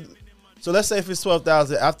 So let's say if it's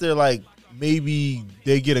 12,000, after like maybe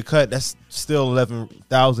they get a cut, that's still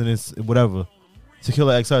 11,000 and whatever to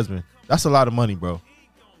kill an ex-husband. That's a lot of money, bro.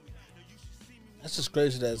 That's just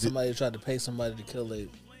crazy that somebody tried to pay somebody to kill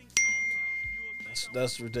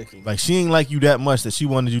That's ridiculous. Like, she ain't like you that much that she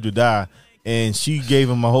wanted you to die, and she gave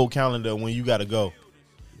him a whole calendar when you got to go.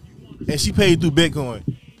 And she paid through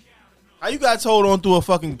Bitcoin. How you got told on through a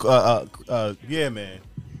fucking, yeah, man.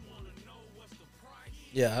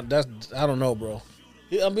 Yeah, I don't know, bro.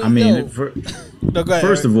 No, go ahead,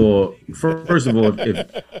 first of all,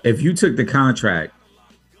 if you took the contract,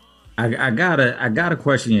 I gotta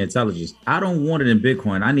question your intelligence. I don't want it in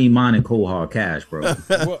Bitcoin. I need mine in cold hard cash, bro.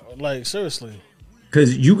 Like, seriously.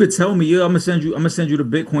 Because you could tell me, I'm gonna send you the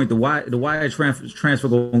Bitcoin, the wire transfer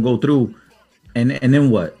gonna go through, and then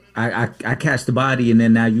what? I catch the body, and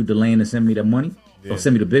then now you delaying to send me the money or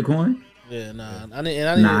send me the Bitcoin? Yeah, I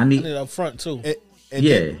need it up front too.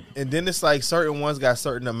 And then it's like certain ones got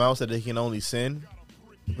certain amounts that they can only send.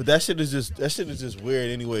 But that shit is just weird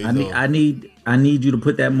anyway. I need you to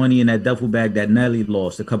put that money in that duffel bag that Nelly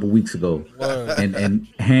lost a couple weeks ago, and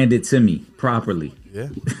hand it to me properly. Yeah,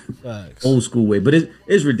 old school way. But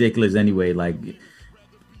it's ridiculous anyway. Like,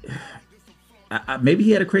 maybe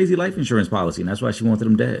he had a crazy life insurance policy, and that's why she wanted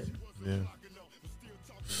him dead. Yeah,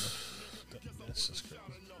 that's just crazy.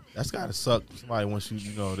 That's gotta suck. Somebody wants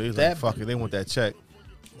you know, they like, fuck it, they want that check.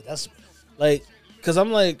 That's like, cause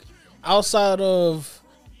I'm like, outside of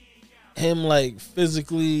him like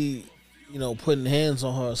physically, you know, putting hands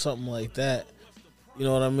on her or something like that, you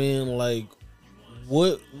know what I mean? Like,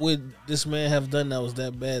 what would this man have done that was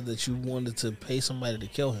that bad that you wanted to pay somebody to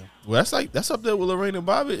kill him? Well, that's up there with Lorena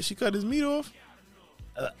Bobbitt. She cut his meat off.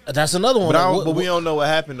 That's another one. But we don't know what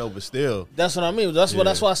happened though. But still, that's what I mean. That's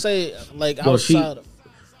why I say, like, outside.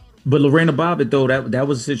 But Lorena Bobbitt though, that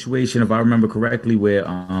was a situation, if I remember correctly, where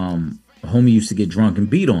homie used to get drunk and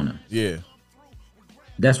beat on him. Yeah.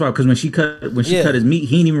 That's why, because when she cut his meat,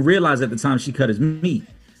 he didn't even realize at the time she cut his meat.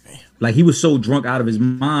 Like, he was so drunk out of his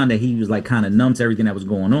mind that he was like kind of numb to everything that was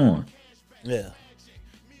going on. Yeah,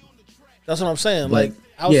 that's what I'm saying. Like,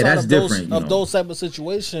 outside that's of different of those type of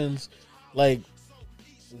situations, like,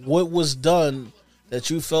 what was done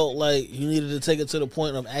that you felt like you needed to take it to the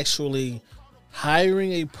point of actually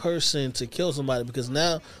hiring a person to kill somebody? Because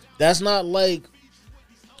now that's not like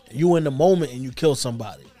you in the moment and you kill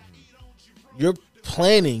somebody. You're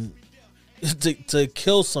planning to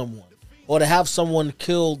kill someone or to have someone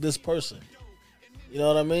kill this person. You know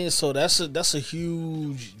what I mean? So that's a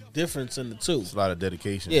huge difference in the two. It's a lot of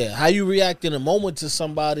dedication. Yeah, how you react in a moment to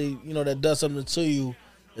somebody, you know, that does something to you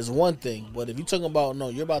is one thing. But if you're talking about, no,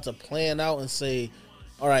 you're about to plan out and say,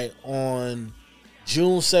 all right, on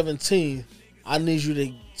June 17th, I need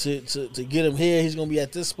you to get him here. He's gonna be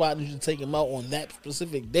at this spot, and you should take him out on that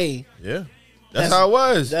specific day. Yeah. That's how it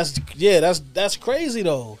was. That's crazy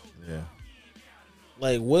though. Yeah.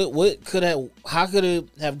 Like, how could it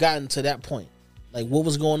have gotten to that point? Like, what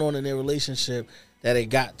was going on in their relationship that it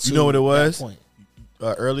got to? You know what it was? That point?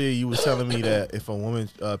 Earlier you was telling me that if a woman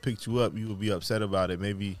picked you up, you would be upset about it.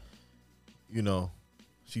 Maybe, you know,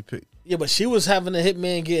 she picked. Yeah, but she was having a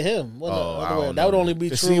hitman get him. That would only be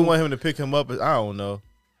true. She didn't want him to pick him up. I don't know.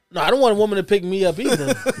 No, I don't want a woman to pick me up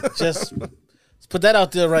either. Just put that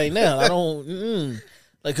out there right now. I don't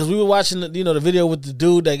like, because we were watching the video with the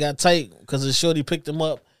dude that got tight because the shorty picked him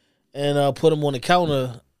up and put him on the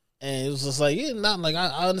counter, and it was just like, yeah, not like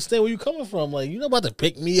I understand where you coming from. Like, you're not about to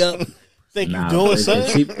pick me up. Think you doing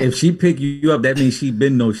something? If she pick you up, that means she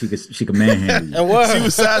been know she could manhandle you. And what? She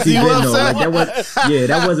was sassy. Like,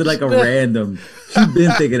 that wasn't like a random. She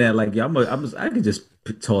been thinking that, like, yeah, I could just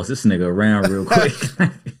toss this nigga around real quick.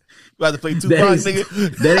 You about to play Tupac,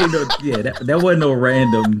 nigga? That wasn't no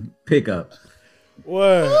random pickup.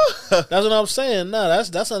 Word. That's what I'm saying. No,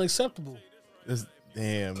 that's unacceptable.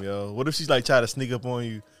 Damn, yo. What if she's like trying to sneak up on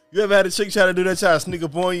you? You ever had a chick try to do that, try to sneak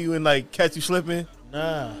up on you and like catch you slipping?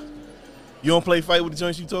 Nah. You don't play fight with the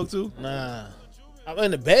joints you talk to? Nah. I'm in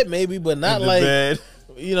the bed maybe, but not like bed.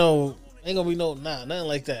 You know, ain't gonna be nothing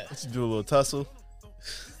like that. What you do, a little tussle?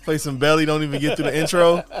 Play some belly, don't even get through the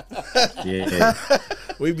intro. Yeah.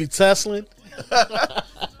 We be tussling.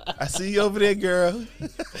 I see you over there, girl.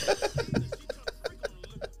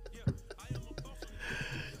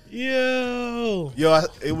 Yo,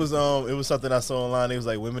 it was something I saw online. It was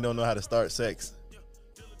like, women don't know how to start sex.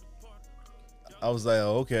 I was like,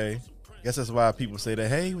 oh, okay. Guess that's why people say that.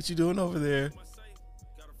 Hey, what you doing over there?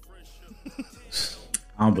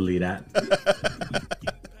 I don't believe that.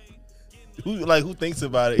 Who thinks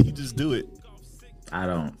about it? You just do it. I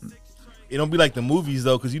don't. It don't be like the movies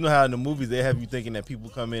though, because you know how in the movies they have you thinking that people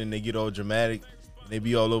come in and they get all dramatic, and they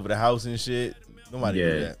be all over the house and shit. Nobody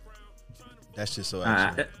do that. That's just so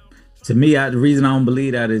actual. To me, the reason I don't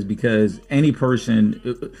believe that is because any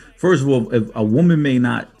person, first of all, if a woman may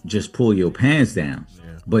not just pull your pants down,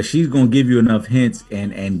 but she's gonna give you enough hints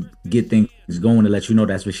and get things going to let you know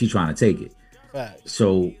that's what she's trying to take it. Right.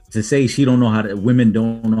 So to say women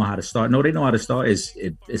don't know how to start. No, they know how to start.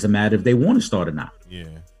 It's a matter if they want to start or not. Yeah.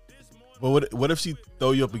 But what if she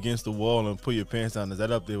throw you up against the wall and pull your pants down? Is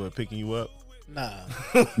that up there with picking you up? Nah.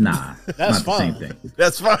 That's not fine. The same thing.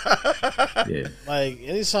 That's fine. Yeah. Like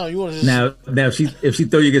anytime you want to just Now if she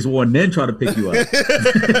throw you against the wall and then try to pick you up.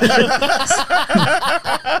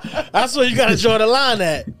 That's where you gotta draw the line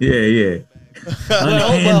at. Yeah.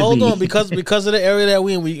 But hold on, because of the area that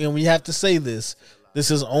we in, and we have to say this.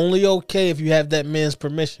 This is only okay if you have that man's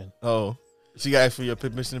permission. Oh, she got asked for your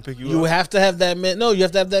permission to pick you up? You have to have that man. No, you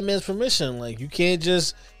have to have that man's permission. Like you can't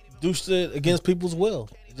just do shit against people's will.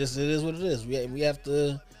 It is what it is. We have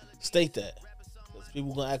to state that.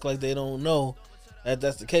 People gonna act like they don't know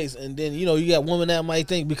that's the case, and then you got women that might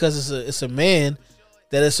think because it's a man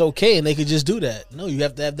that it's okay and they could just do that. No, you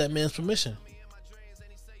have to have that man's permission.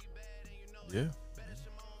 Yeah.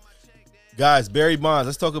 Guys, Barry Bonds.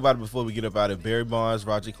 Let's talk about it before we get up out of it. Barry Bonds,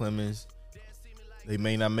 Roger Clemens. They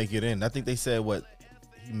may not make it in. I think they said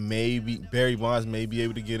Barry Bonds may be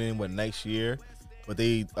able to get in next year, but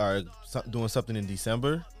they are doing something in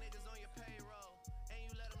December.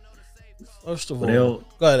 First of all,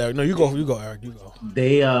 go ahead, Eric. No, you go, Eric. You go.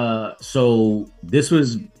 They so this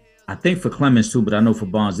was, I think, for Clemens too, but I know for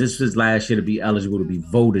Bonds, this was last year to be eligible to be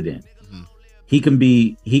voted in. Mm-hmm. He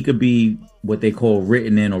could be what they call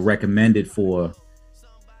written in or recommended for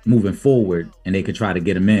moving forward, and they could try to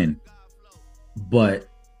get him in. But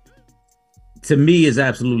to me, it's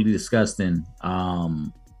absolutely disgusting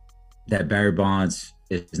that Barry Bonds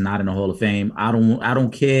is not in the Hall of Fame. I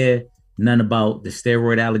don't care none about the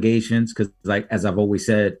steroid allegations, because like as I've always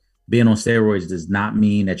said, being on steroids does not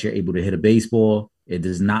mean that you're able to hit a baseball. It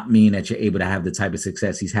does not mean that you're able to have the type of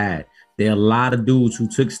success he's had. There are a lot of dudes who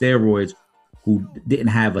took steroids who didn't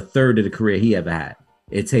have a third of the career he ever had.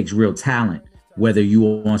 It takes real talent, whether you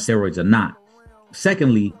are on steroids or not.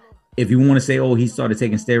 Secondly, if you want to say, oh, he started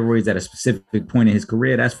taking steroids at a specific point in his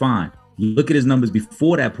career, that's fine. You look at his numbers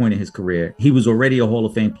before that point in his career. He was already a Hall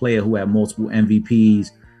of Fame player who had multiple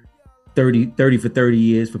MVPs, 30 for 30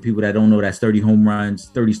 years. For people that don't know, that's 30 home runs,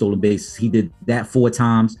 30 stolen bases. He did that 4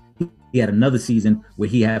 times. He had another season where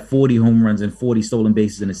he had 40 home runs and 40 stolen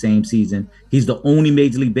bases in the same season. He's the only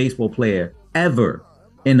Major League Baseball player ever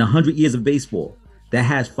in 100 years of baseball that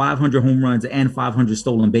has 500 home runs and 500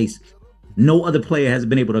 stolen bases. No other player has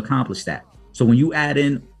been able to accomplish that. So when you add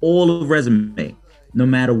in all of resume, no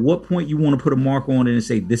matter what point you want to put a mark on it and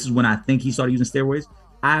say, this is when I think he started using steroids,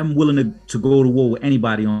 I'm willing to go to war with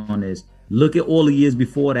anybody on this. Look at all the years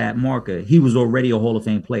before that marker. He was already a Hall of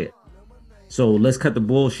Fame player. So let's cut the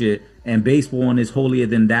bullshit. And baseball is holier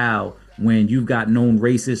than thou when you've got known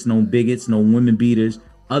racists, known bigots, known women beaters,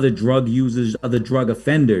 other drug users, other drug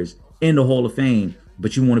offenders in the Hall of Fame,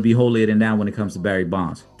 but you want to be holier than thou when it comes to Barry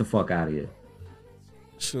Bonds. Get the fuck out of here.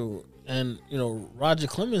 True. And, Roger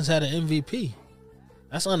Clemens had an MVP.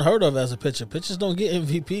 That's unheard of as a pitcher. Pitchers don't get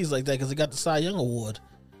MVPs like that because they got the Cy Young Award.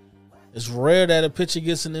 It's rare that a pitcher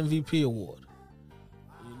gets an MVP award.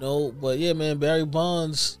 But yeah, man, Barry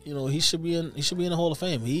Bonds, he should be in the Hall of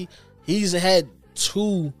Fame. He's had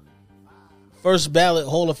 2 first ballot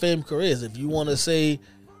Hall of Fame careers. If you want to say,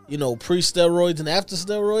 pre-steroids and after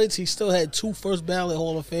steroids, he still had 2 first ballot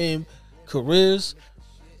Hall of Fame careers.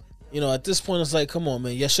 At this point, it's like, come on,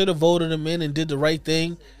 man. You should have voted him in and did the right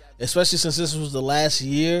thing, especially since this was the last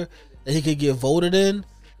year that he could get voted in.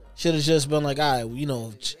 Should have just been like, all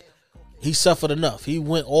right, he suffered enough. He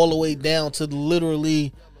went all the way down to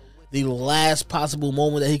literally the last possible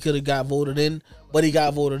moment that he could have got voted in, but he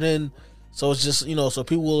got voted in. So it's just, so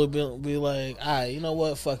people will be like, all right, you know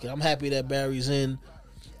what, fuck it. I'm happy that Barry's in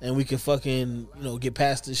and we can fucking, get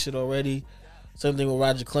past this shit already. Same thing with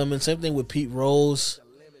Roger Clemens. Same thing with Pete Rose.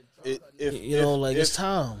 It's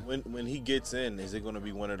time. When he gets in, is it going to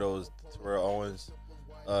be one of those Terrell Owens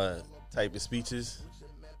type of speeches?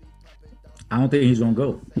 I don't think he's going to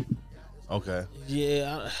go. Okay.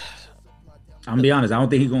 Yeah. I'm gonna be honest. I don't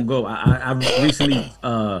think he's gonna go. I recently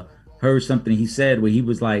heard something he said where he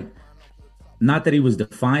was like, not that he was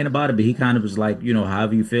defiant about it, but he kind of was like,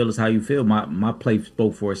 however you feel is how you feel. My play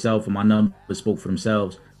spoke for itself, and my numbers spoke for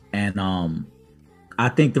themselves. And I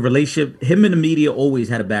think the relationship, him and the media always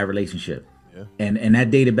had a bad relationship, and that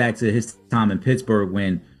dated back to his time in Pittsburgh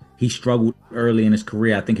when he struggled early in his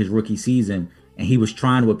career. I think his rookie season. And he was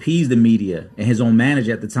trying to appease the media. And his own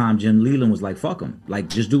manager at the time, Jim Leland, was like, fuck him. Like,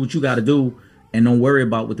 just do what you got to do and don't worry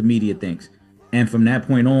about what the media thinks. And from that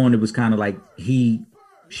point on, it was kind of like he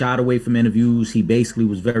shied away from interviews. He basically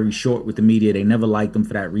was very short with the media. They never liked him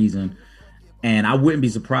for that reason. And I wouldn't be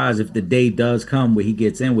surprised if the day does come where he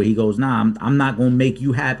gets in, where he goes, nah, I'm not going to make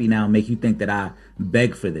you happy now and make you think that I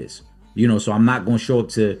beg for this. You know, so I'm not going to show up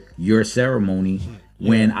to your ceremony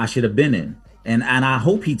when I should have been in. And I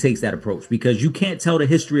hope he takes that approach, because you can't tell the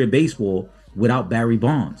history of baseball without Barry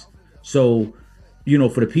Bonds. So, you know,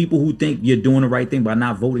 for the people who think you're doing the right thing by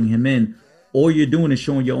not voting him in, all you're doing is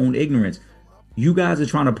showing your own ignorance. You guys are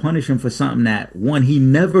trying to punish him for something that, one, he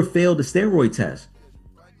never failed the steroid test.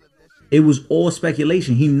 It was all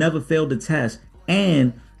speculation. He never failed the test.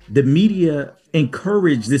 And the media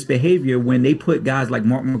encouraged this behavior when they put guys like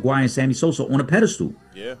Mark McGwire and Sammy Sosa on a pedestal.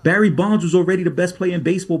 Yeah. Barry Bonds was already the best player in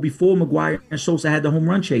baseball before McGwire and Sosa had the home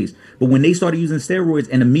run chase. But when they started using steroids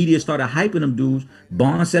and the media started hyping them dudes,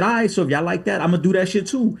 Bonds said, all right, so if y'all like that, I'm going to do that shit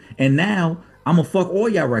too. And now I'm going to fuck all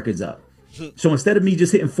y'all records up. So instead of me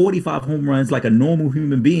just hitting 45 home runs like a normal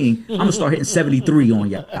human being, I'm going to start hitting 73 on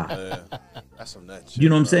y'all. That's some nut shit, you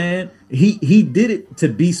know what I'm saying? He did it to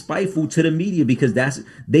be spiteful to the media, because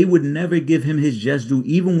they would never give him his just due.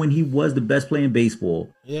 Even when he was the best player in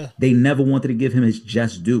baseball, they never wanted to give him his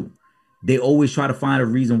just due. They always try to find a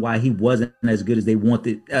reason why he wasn't as good as they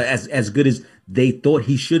wanted, as good as they thought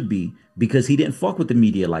he should be, because he didn't fuck with the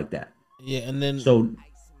media like that. Yeah, and then so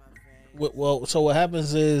what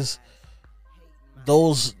happens is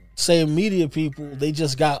those same media people, they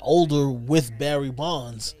just got older with Barry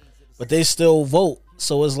Bonds, but they still vote.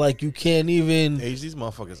 So it's like you can't even age these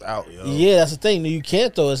motherfuckers out, yo. Yeah, that's the thing. You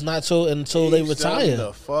can't though. It's not until they retire.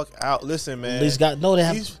 The fuck out. Listen, man. They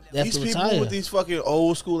have these to people retire. with these fucking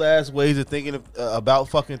old school ass ways of thinking about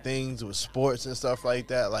fucking things with sports and stuff like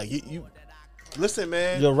that. Like you listen,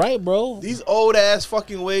 man. You're right, bro. These old ass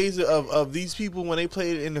fucking ways of these people when they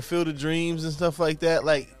played in the Field of Dreams and stuff like that.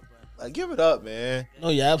 Like give it up, man. No,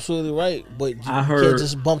 you're absolutely right. But you can't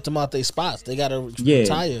just bump them out their spots. They gotta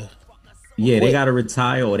retire. Yeah, they got to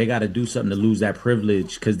retire, or they got to do something to lose that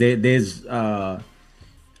privilege. Because there's, I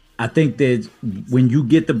think that when you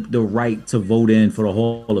get the right to vote in for the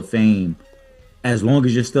Hall of Fame, as long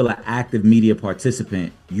as you're still an active media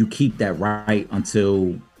participant, you keep that right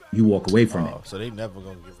until you walk away from it. So they never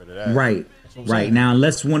gonna get rid of that, right? Right now,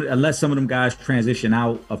 unless some of them guys transition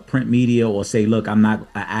out of print media or say, "Look, I'm not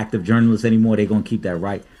an active journalist anymore," they're gonna keep that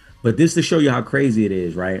right. But this to show you how crazy it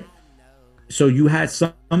is, right? So you had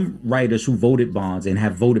some writers who voted Bonds and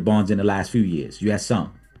have voted Bonds in the last few years. You had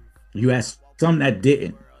some that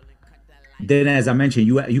didn't. Then, as I mentioned,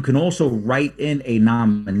 you can also write in a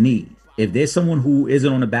nominee. If there's someone who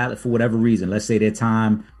isn't on the ballot for whatever reason, let's say their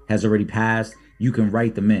time has already passed, you can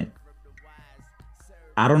write them in.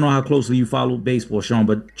 I don't know how closely you follow baseball, Sean,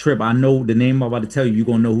 but Trip, I know the name I'm about to tell you, you're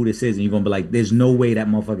going to know who this is, and you're going to be like, there's no way that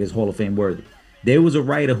motherfucker is Hall of Fame worthy. There was a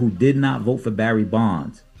writer who did not vote for Barry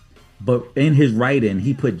Bonds, but in his write-in,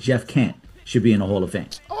 he put Jeff Kent should be in the Hall of Fame.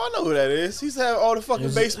 Oh, I know who that is. He's had all the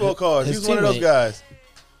fucking baseball cards. He's one of those guys.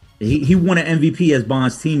 He won an MVP as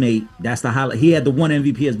Bonds' teammate. That's the highlight. He had the one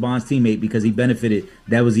MVP as Bonds' teammate because he benefited.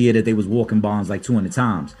 That was the year that they was walking Bonds like 200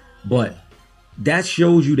 times. But that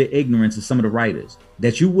shows you the ignorance of some of the writers.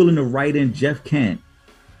 That you're willing to write in Jeff Kent,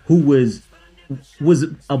 who was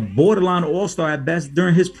a borderline all-star at best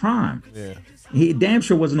during his prime. Yeah. He damn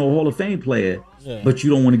sure wasn't a Hall of Fame player, but you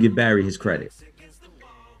don't want to give Barry his credit.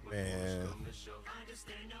 Man,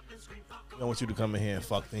 I don't want you to come in here and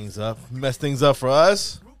fuck things up, mess things up for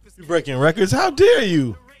us. You breaking records? How dare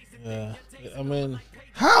you? Yeah, I mean,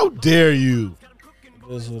 how dare you?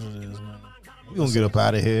 It is what it is, man. We gonna get up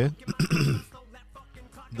out of here.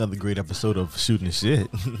 Another great episode of Shooting the Shit.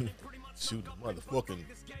 Shooting motherfucking.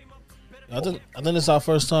 I think it's our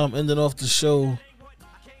first time ending off the show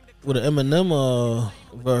with an Eminem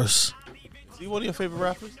verse. Is he one of your favorite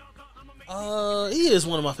rappers? He is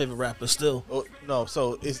one of my favorite rappers still. Oh, no,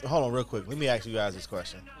 so hold on real quick. Let me ask you guys this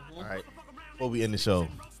question. All right, before we end the show.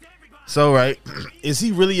 So, right, is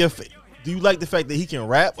he really do you like the fact that he can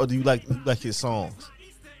rap, or do you like his songs?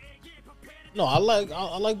 No, I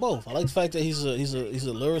like both. I like the fact that he's a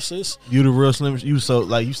lyricist. You the real Slim. You still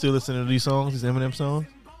listening to these songs, these Eminem songs?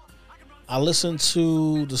 I listen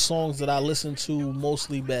to the songs that I listened to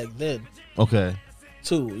mostly back then. Okay.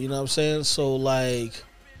 Too, you know what I'm saying? So like,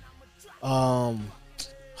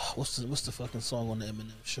 what's the fucking song on the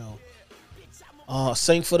Eminem show?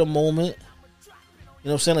 Sing for the Moment. You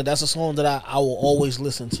know what I'm saying? Like, that's a song that I will always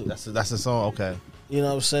listen to. That's a song. Okay. You know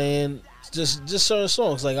what I'm saying? Just certain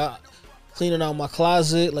songs like cleaning out my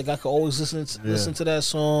closet. Like I could always listen to that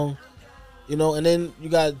song. You know, and then you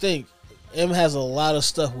gotta think, M has a lot of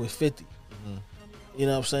stuff with 50. You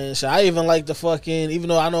know what I'm saying? So I even like the fucking, even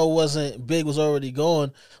though I know it wasn't, Big was already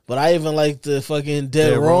gone, but I even like the fucking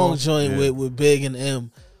Dead Wrong joint with Big and M.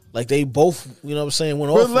 Like they both, you know what I'm saying,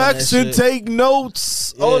 went off. Relax and take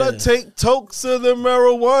notes. Yeah. Oh, that take tokes of the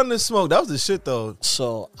marijuana smoke. That was the shit though.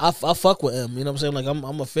 So I fuck with him. You know what I'm saying? Like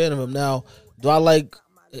I'm a fan of him. Now, do I like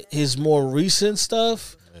his more recent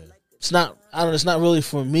stuff? It's not. I don't. It's not really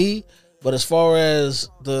for me. But as far as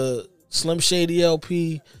the Slim Shady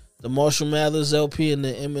LP, the Marshall Mathers LP, and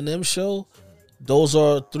the Eminem Show, those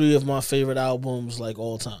are 3 of my favorite albums, like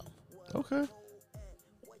all time. Okay.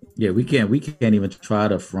 Yeah, we can't even try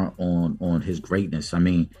to front on his greatness. I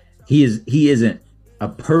mean, he isn't a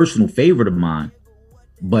personal favorite of mine,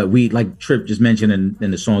 but we, like Trip just mentioned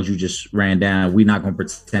in the songs you just ran down, we're not gonna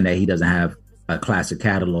pretend that he doesn't have a classic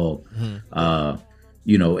catalog,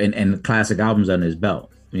 you know, and classic albums under his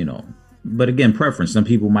belt, you know. But again, preference. Some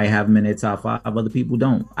people might have him in their top 5, other people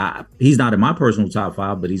don't. He's not in my personal top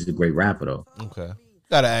 5, but he's a great rapper though. Okay.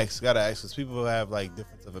 Gotta ask, because people have like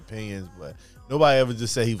difference of opinions, but nobody ever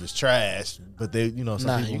just said he was trash. But they, you know,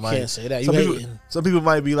 some people might. Can't say that. Some people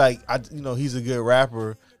might be like, he's a good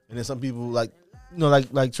rapper, and then some people like, you know,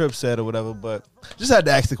 like Trip said or whatever. But just had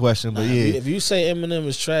to ask the question. But yeah, if you say Eminem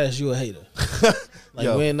is trash, you a hater. Like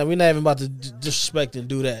we're not even about to disrespect and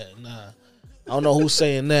do that. Nah, I don't know who's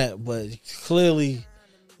saying that, but clearly,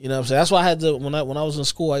 you know what I'm saying. That's why I had to when I was in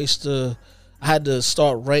school. I had to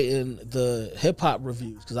start writing the hip hop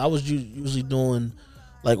reviews because I was usually doing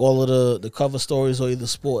like all of the cover stories or either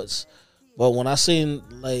sports. But when I seen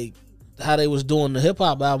like how they was doing the hip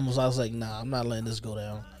hop albums, I was like, nah, I'm not letting this go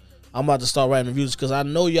down. I'm about to start writing reviews because I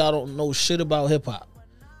know y'all don't know shit about hip hop.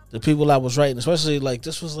 The people I was writing, especially like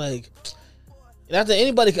this was like. After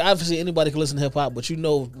anybody can listen to hip hop, but you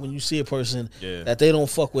know when you see a person that they don't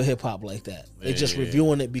fuck with hip hop like that. They just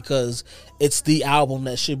reviewing it because it's the album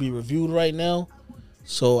that should be reviewed right now.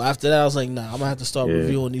 So after that, I was like, nah, I'm gonna have to start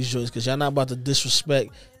reviewing these joints because y'all not about to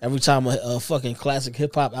disrespect every time a fucking classic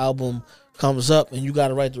hip hop album comes up and you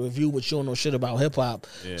gotta write the review, but you don't know shit about hip hop.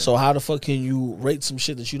 Yeah. So how the fuck can you rate some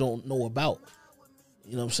shit that you don't know about?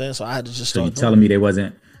 You know what I'm saying? So I had to just start. So you telling me they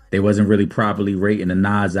wasn't really properly rating the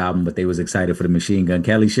Nas album, but they was excited for the Machine Gun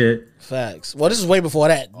Kelly shit. Facts. Well, this is way before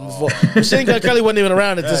that. Machine Gun Kelly wasn't even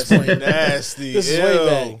around at this point. Nasty. This is way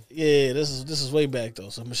back. Yeah, this is way back though.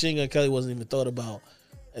 So Machine Gun Kelly wasn't even thought about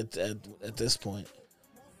at this point.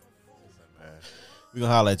 We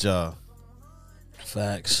gonna holler at y'all.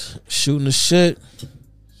 Facts. Shooting the shit.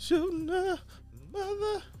 Shooting the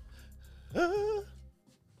mother.